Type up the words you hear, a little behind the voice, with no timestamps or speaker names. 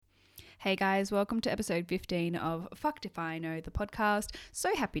Hey guys, welcome to episode 15 of Fucked If I Know, the podcast.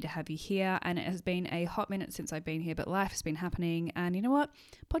 So happy to have you here, and it has been a hot minute since I've been here, but life has been happening, and you know what?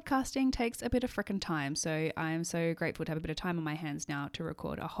 Podcasting takes a bit of frickin' time, so I am so grateful to have a bit of time on my hands now to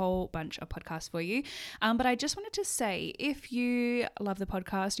record a whole bunch of podcasts for you. But I just wanted to say, if you love the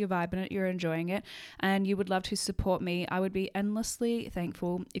podcast, you're vibing it, you're enjoying it, and you would love to support me, I would be endlessly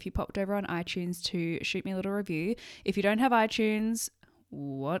thankful if you popped over on iTunes to shoot me a little review. If you don't have iTunes,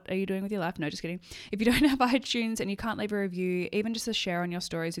 what are you doing with your life? No, just kidding. If you don't have iTunes and you can't leave a review, even just a share on your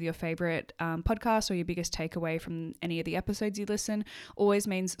stories with your favorite podcast or your biggest takeaway from any of the episodes you listen always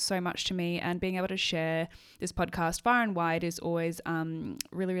means so much to me. And being able to share this podcast far and wide is always I'm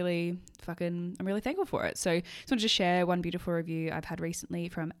really thankful for it. So just wanted to share one beautiful review I've had recently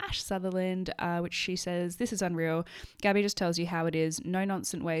from Ash Sutherland, which she says, "This is unreal. Gabby just tells you how it is. No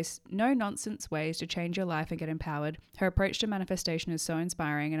nonsense ways to change your life and get empowered. Her approach to manifestation is so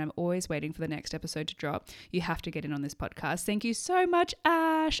inspiring, and I'm always waiting for the next episode to drop. You have to get in on this podcast." Thank you so much,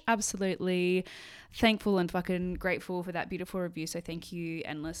 Ash. Absolutely thankful and fucking grateful for that beautiful review. So thank you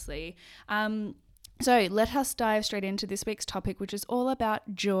endlessly. So let us dive straight into this week's topic, which is all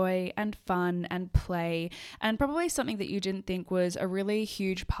about joy and fun and play, and probably something that you didn't think was a really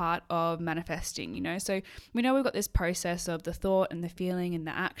huge part of manifesting, you know? So we know we've got this process of the thought and the feeling and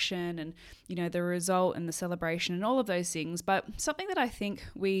the action and, you know, the result and the celebration and all of those things. But something that I think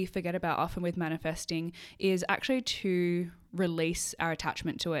we forget about often with manifesting is actually to release our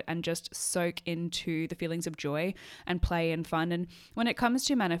attachment to it and just soak into the feelings of joy and play and fun. And when it comes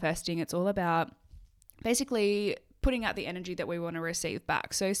to manifesting, it's all about basically putting out the energy that we want to receive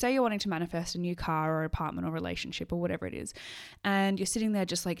back. So say you're wanting to manifest a new car or apartment or relationship or whatever it is, and you're sitting there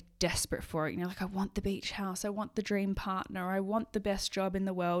just like desperate for it. You know, like, I want the beach house, I want the dream partner, I want the best job in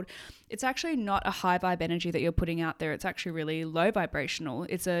the world. It's actually not a high vibe energy that you're putting out there. It's actually really low vibrational.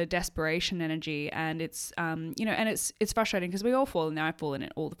 It's a desperation energy, and it's, and it's frustrating because we all fall in there. I fall in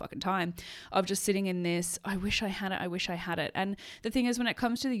it all the fucking time of just sitting in this, I wish I had it. And the thing is, when it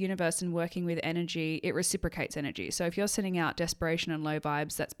comes to the universe and working with energy, it reciprocates energy. So if you're sending out desperation and low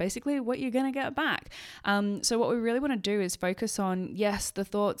vibes, that's basically what you're going to get back. So what we really want to do is focus on, yes, the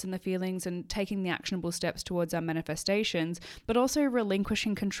thoughts and the feelings and taking the actionable steps towards our manifestations, but also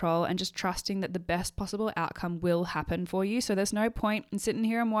relinquishing control and just trusting that the best possible outcome will happen for you. So there's no point in sitting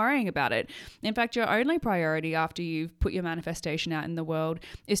here and worrying about it. In fact, your only priority after you've put your manifestation out in the world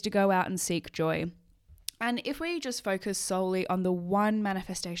is to go out and seek joy. And if we just focus solely on the one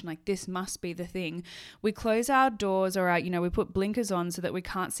manifestation, like this must be the thing, we close our doors or we put blinkers on so that we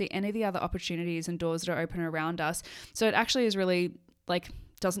can't see any of the other opportunities and doors that are open around us. So it actually is really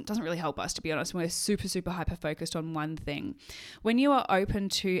doesn't really help us, to be honest. We're super hyper focused on one thing. When you are open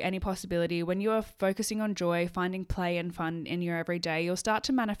to any possibility, when you are focusing on joy, finding play and fun in your everyday, you'll start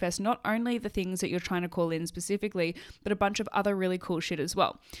to manifest not only the things that you're trying to call in specifically, but a bunch of other really cool shit as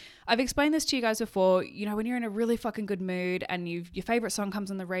well. I've explained this to you guys before. You know, when you're in a really fucking good mood and your favorite song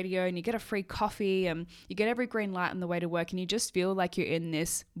comes on the radio and you get a free coffee and you get every green light on the way to work, and you just feel like you're in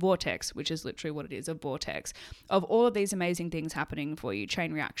this vortex, which is literally what it is, a vortex of all of these amazing things happening for you,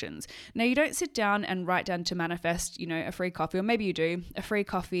 chain reactions. Now, you don't sit down and write down to manifest, a free coffee, or maybe you do, a free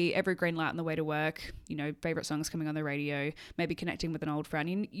coffee, every green light on the way to work, favorite songs coming on the radio, maybe connecting with an old friend.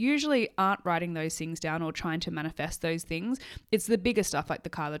 You usually aren't writing those things down or trying to manifest those things. It's the bigger stuff like the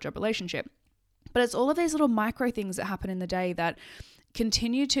car, the job, relationship. But it's all of these little micro things that happen in the day that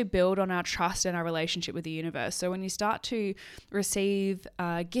continue to build on our trust and our relationship with the universe. So when you start to receive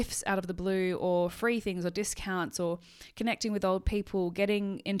gifts out of the blue, or free things or discounts, or connecting with old people,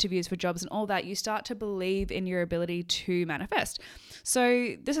 getting interviews for jobs and all that, you start to believe in your ability to manifest.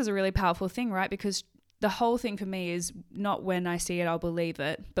 So this is a really powerful thing, right? Because the whole thing for me is not when I see it, I'll believe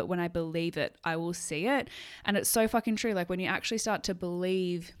it, but when I believe it, I will see it. And it's so fucking true. Like when you actually start to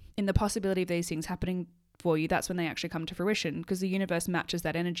believe in the possibility of these things happening for you, that's when they actually come to fruition, because the universe matches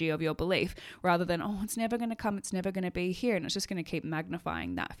that energy of your belief, rather than, oh, it's never going to come, it's never going to be here, and it's just going to keep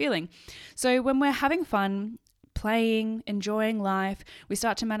magnifying that feeling. So when we're having fun, playing, enjoying life, we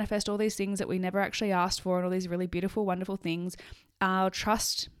start to manifest all these things that we never actually asked for, and all these really beautiful, wonderful things. Our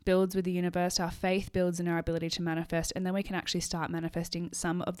trust builds with the universe, our faith builds in our ability to manifest, and then we can actually start manifesting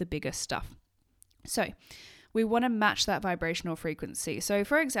some of the biggest stuff. So we want to match that vibrational frequency. So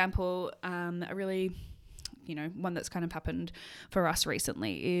for example, a really one that's kind of happened for us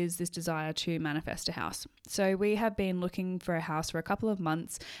recently is this desire to manifest a house. So we have been looking for a house for a couple of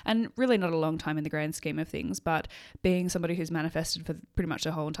months, and really not a long time in the grand scheme of things, but being somebody who's manifested for pretty much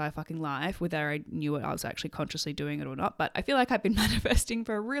their whole entire fucking life, whether I knew I was actually consciously doing it or not, but I feel like I've been manifesting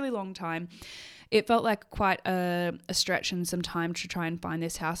for a really long time. it felt like quite a stretch and some time to try and find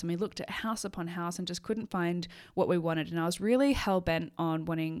this house. And we looked at house upon house and just couldn't find what we wanted. And I was really hell-bent on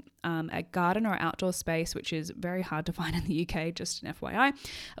wanting a garden or outdoor space, which is very hard to find in the UK, just an FYI,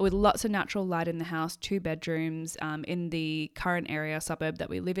 with lots of natural light in the house, 2 bedrooms in the current area suburb that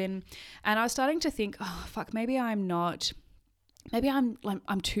we live in. And I was starting to think, oh, fuck, maybe I'm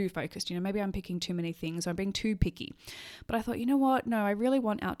too focused, maybe I'm picking too many things. I'm being too picky. But I thought, you know what? No, I really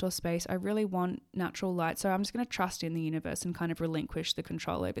want outdoor space. I really want natural light. So I'm just going to trust in the universe and kind of relinquish the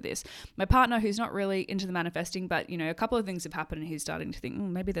control over this. My partner, who's not really into the manifesting, but, a couple of things have happened and he's starting to think,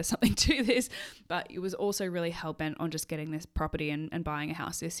 maybe there's something to this. But it was also really hell-bent on just getting this property and buying a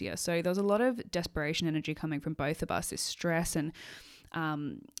house this year. So there was a lot of desperation energy coming from both of us, this stress and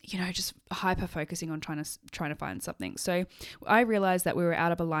just hyper focusing on trying to find something. So I realized that we were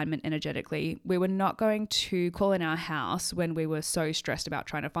out of alignment energetically. We were not going to call in our house when we were so stressed about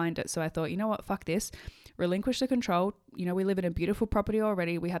trying to find it. So I thought, you know what, fuck this. Relinquish the control. We live in a beautiful property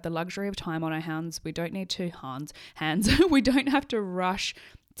already. We have the luxury of time on our hands. We don't need to hands. We don't have to rush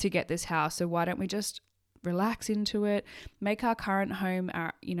to get this house. So why don't we just relax into it, make our current home,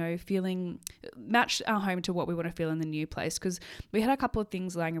 match our home to what we want to feel in the new place. Because we had a couple of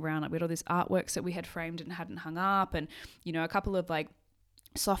things lying around, like we had all these artworks that we had framed and hadn't hung up, and a couple of like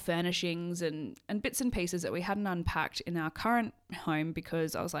soft furnishings and bits and pieces that we hadn't unpacked in our current home,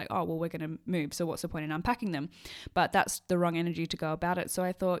 because I was like, oh, well, we're going to move, so what's the point in unpacking them? But that's the wrong energy to go about it. So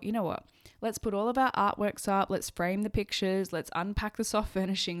I thought, you know what, let's put all of our artworks up, let's frame the pictures, let's unpack the soft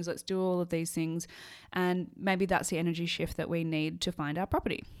furnishings, let's do all of these things, and maybe that's the energy shift that we need to find our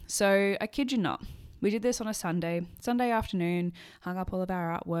property. So I kid you not, we did this on a Sunday afternoon, hung up all of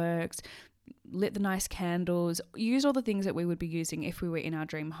our artworks, lit the nice candles, used all the things that we would be using if we were in our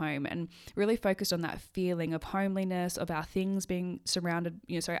dream home, and really focused on that feeling of homeliness, of our things being surrounded,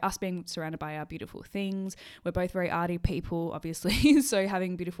 us being surrounded by our beautiful things. We're both very arty people, obviously, so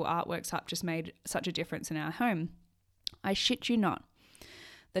having beautiful artworks up just made such a difference in our home. I shit you not.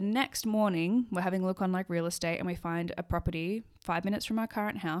 The next morning, we're having a look on like real estate and we find a property 5 minutes from our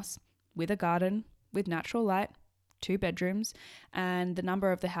current house with a garden, with natural light, 2 bedrooms, and the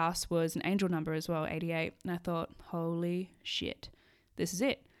number of the house was an angel number as well, 88. And I thought, holy shit, this is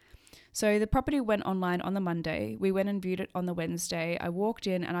it. So the property went online on the Monday. We went and viewed it on the Wednesday. I walked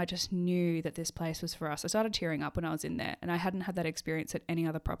in and I just knew that this place was for us. I started tearing up when I was in there, and I hadn't had that experience at any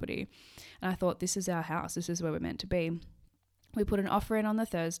other property. And I thought, this is our house. This is where we're meant to be. We put an offer in on the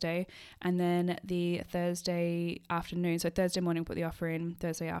Thursday, and then the Thursday afternoon, so Thursday morning put the offer in,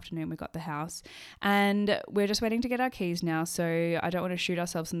 Thursday afternoon we got the house, and we're just waiting to get our keys now. So I don't want to shoot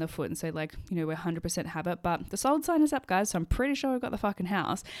ourselves in the foot and say we're 100% have it, but the sold sign is up, guys, so I'm pretty sure we've got the fucking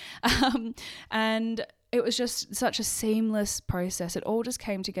house. And it was just such a seamless process. It all just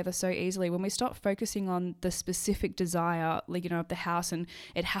came together so easily when we stopped focusing on the specific desire, of the house, and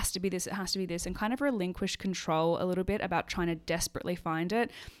it has to be this, and kind of relinquished control a little bit about trying to desperately find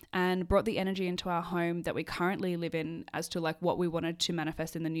it, and brought the energy into our home that we currently live in as to what we wanted to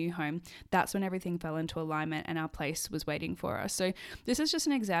manifest in the new home. That's when everything fell into alignment and our place was waiting for us. So this is just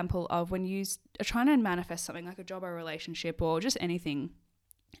an example of when you are trying to manifest something like a job or a relationship or just anything.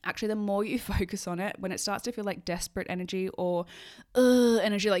 Actually, the more you focus on it, when it starts to feel like desperate energy or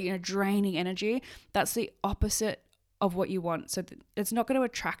energy, draining energy, that's the opposite of what you want. So it's not going to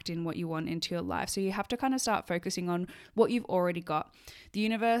attract in what you want into your life. So you have to kind of start focusing on what you've already got. The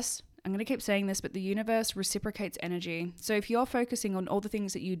universe, I'm going to keep saying this, but the universe reciprocates energy. So if you're focusing on all the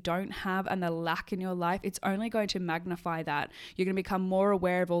things that you don't have and the lack in your life, it's only going to magnify that. You're going to become more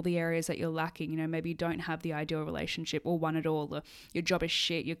aware of all the areas that you're lacking. Maybe you don't have the ideal relationship or one at all. Or your job is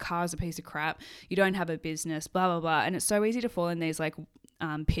shit. Your car's a piece of crap. You don't have a business, blah, blah, blah. And it's so easy to fall in these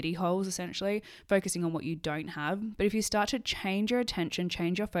pity holes, essentially, focusing on what you don't have. But if you start to change your attention,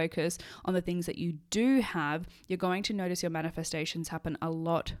 change your focus on the things that you do have, you're going to notice your manifestations happen a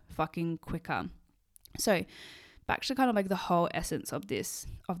lot fucking quicker. So back to kind of the whole essence of this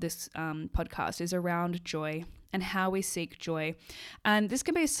podcast is around joy and how we seek joy. And this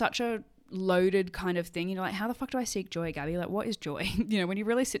can be such a loaded kind of thing, how the fuck do I seek joy, Gabby? What is joy? When you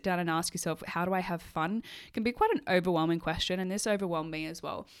really sit down and ask yourself, how do I have fun? It can be quite an overwhelming question, and this overwhelmed me as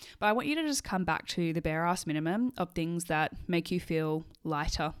well. But I want you to just come back to the bare ass minimum of things that make you feel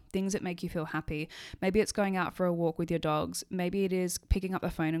lighter, things that make you feel happy. Maybe it's going out for a walk with your dogs. Maybe it is picking up the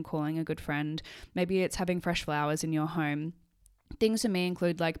phone and calling a good friend. Maybe it's having fresh flowers in your home. Things for me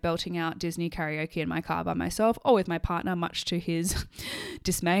include belting out Disney karaoke in my car by myself or with my partner, much to his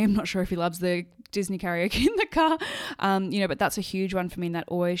dismay. I'm not sure if he loves the Disney karaoke in the car. But that's a huge one for me, and that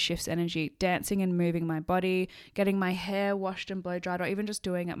always shifts energy. Dancing and moving my body, getting my hair washed and blow dried, or even just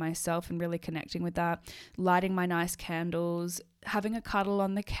doing it myself and really connecting with that. Lighting my nice candles, having a cuddle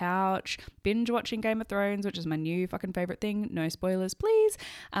on the couch, binge watching Game of Thrones, which is my new fucking favorite thing. No spoilers, please.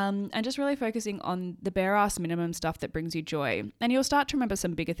 And just really focusing on the bare ass minimum stuff that brings you joy. And you'll start to remember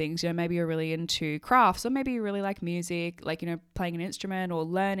some bigger things. Maybe you're really into crafts, or maybe you really like music, like, playing an instrument or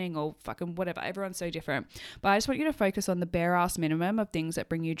learning or fucking whatever. Everyone's so different. But I just want you to focus on the bare ass minimum of things that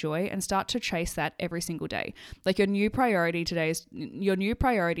bring you joy and start to chase that every single day. Like your new priority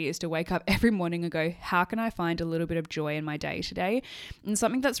is to wake up every morning and go, how can I find a little bit of joy in my day today? And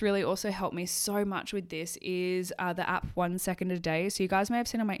something that's really also helped me so much with this is the app 1 Second a Day. So you guys may have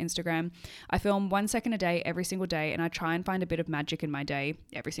seen on my Instagram, I film 1 second a day every single day, and I try and find a bit of magic in my day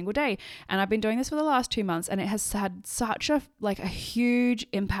every single day. And I've been doing this for the last 2 months, and it has had such a huge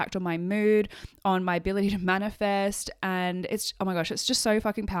impact on my mood, on my ability to manifest, and it's, oh my gosh, it's just so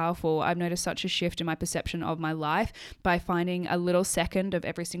fucking powerful. I've noticed such a shift in my perception of my life by finding a little second of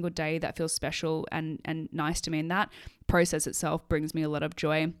every single day that feels special and nice to me, and that process itself brings me a lot of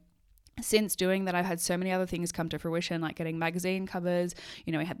joy. Since doing that, I've had so many other things come to fruition, like getting magazine covers.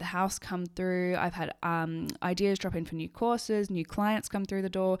 We had the house come through. I've had ideas drop in for new courses, new clients come through the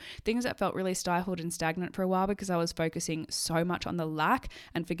door, things that felt really stifled and stagnant for a while because I was focusing so much on the lack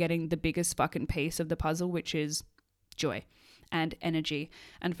and forgetting the biggest fucking piece of the puzzle, which is joy and energy,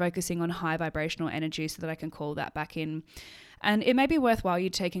 and focusing on high vibrational energy so that I can call that back in. And it may be worthwhile you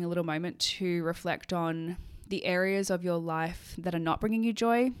taking a little moment to reflect on the areas of your life that are not bringing you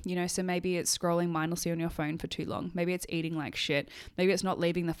joy. So maybe it's scrolling mindlessly on your phone for too long. Maybe it's eating like shit. Maybe it's not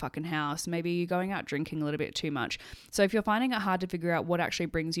leaving the fucking house. Maybe you're going out drinking a little bit too much. So if you're finding it hard to figure out what actually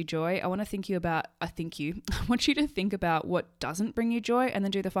brings you joy, I want you to think about what doesn't bring you joy and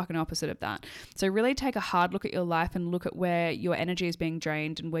then do the fucking opposite of that. So really take a hard look at your life and look at where your energy is being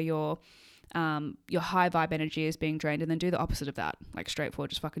drained and where your high vibe energy is being drained, and then do the opposite of that. Like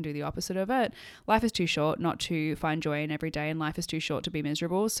straightforward, just fucking do the opposite of it. Life is too short not to find joy in every day, and life is too short to be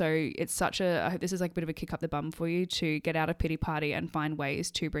miserable. So it's I hope this is like a bit of a kick up the bum for you to get out of pity party and find ways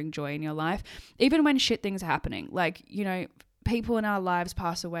to bring joy in your life, even when shit things are happening. Like, people in our lives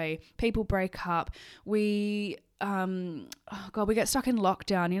pass away, people break up, we get stuck in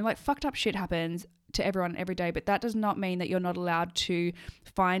lockdown, like fucked up shit happens to everyone every day, but that does not mean that you're not allowed to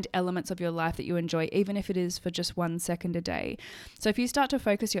find elements of your life that you enjoy, even if it is for just 1 second a day. So if you start to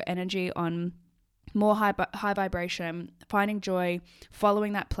focus your energy on more high vibration, finding joy,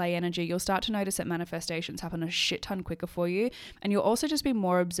 following that play energy, you'll start to notice that manifestations happen a shit ton quicker for you. And you'll also just be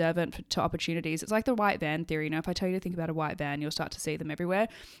more observant to opportunities. It's like the white van theory. If I tell you to think about a white van, you'll start to see them everywhere.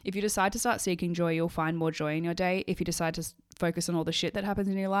 If you decide to start seeking joy, you'll find more joy in your day. If you decide to focus on all the shit that happens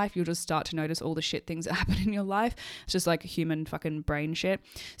in your life, you'll just start to notice all the shit things that happen in your life. It's just like human fucking brain shit.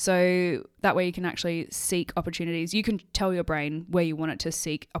 So that way you can actually seek opportunities. You can tell your brain where you want it to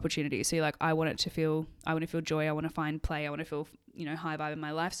seek opportunities. So you're like, I want to feel joy. I want to find play. I want to feel, high vibe in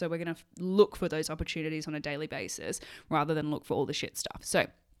my life. So we're going to look for those opportunities on a daily basis rather than look for all the shit stuff. So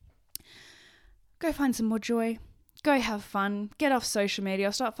go find some more joy. Go have fun, get off social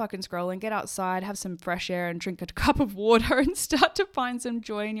media, start fucking scrolling, get outside, have some fresh air and drink a cup of water and start to find some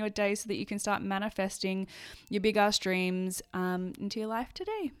joy in your day so that you can start manifesting your big ass dreams into your life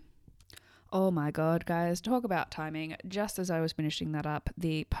today. Oh my God, guys, talk about timing. Just as I was finishing that up,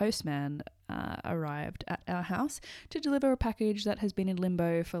 the postman arrived at our house to deliver a package that has been in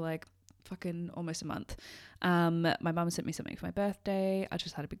limbo for like fucking almost a month. My mum sent me something for my birthday. I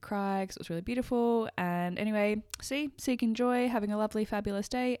just had a big cry because it was really beautiful. And anyway, seeking joy, having a lovely, fabulous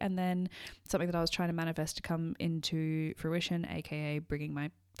day, and then something that I was trying to manifest to come into fruition, aka getting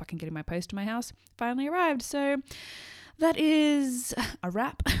my post to my house, finally arrived. So that is a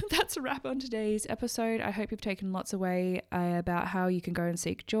wrap. That's a wrap on today's episode. I hope you've taken lots away about how you can go and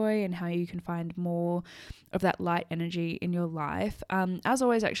seek joy and how you can find more of that light energy in your life. As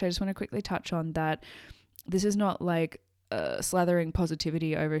always, actually, I just want to quickly touch on that this is not like slathering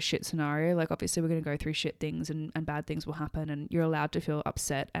positivity over a shit scenario. Like, obviously we're going to go through shit things and bad things will happen, and you're allowed to feel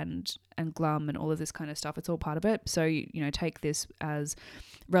upset and glum and all of this kind of stuff. It's all part of it. So, take this as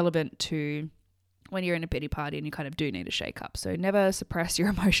relevant to when you're in a pity party and you kind of do need a shake up. So never suppress your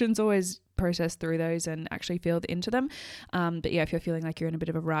emotions, always process through those and actually feel into them. But yeah, if you're feeling like you're in a bit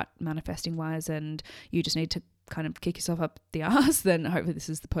of a rut manifesting wise and you just need to kind of kick yourself up the ass, then hopefully this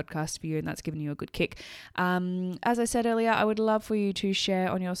is the podcast for you and that's given you a good kick. As I said earlier, I would love for you to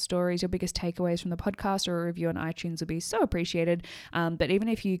share on your stories your biggest takeaways from the podcast, or a review on iTunes would be so appreciated. But even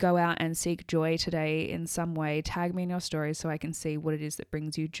if you go out and seek joy today in some way, tag me in your stories so I can see what it is that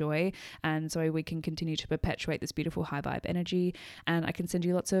brings you joy, and so we can continue to perpetuate this beautiful high vibe energy, and I can send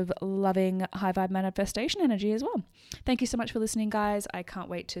you lots of loving high vibe manifestation energy as well. Thank you so much for listening, guys. I can't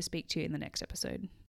wait to speak to you in the next episode.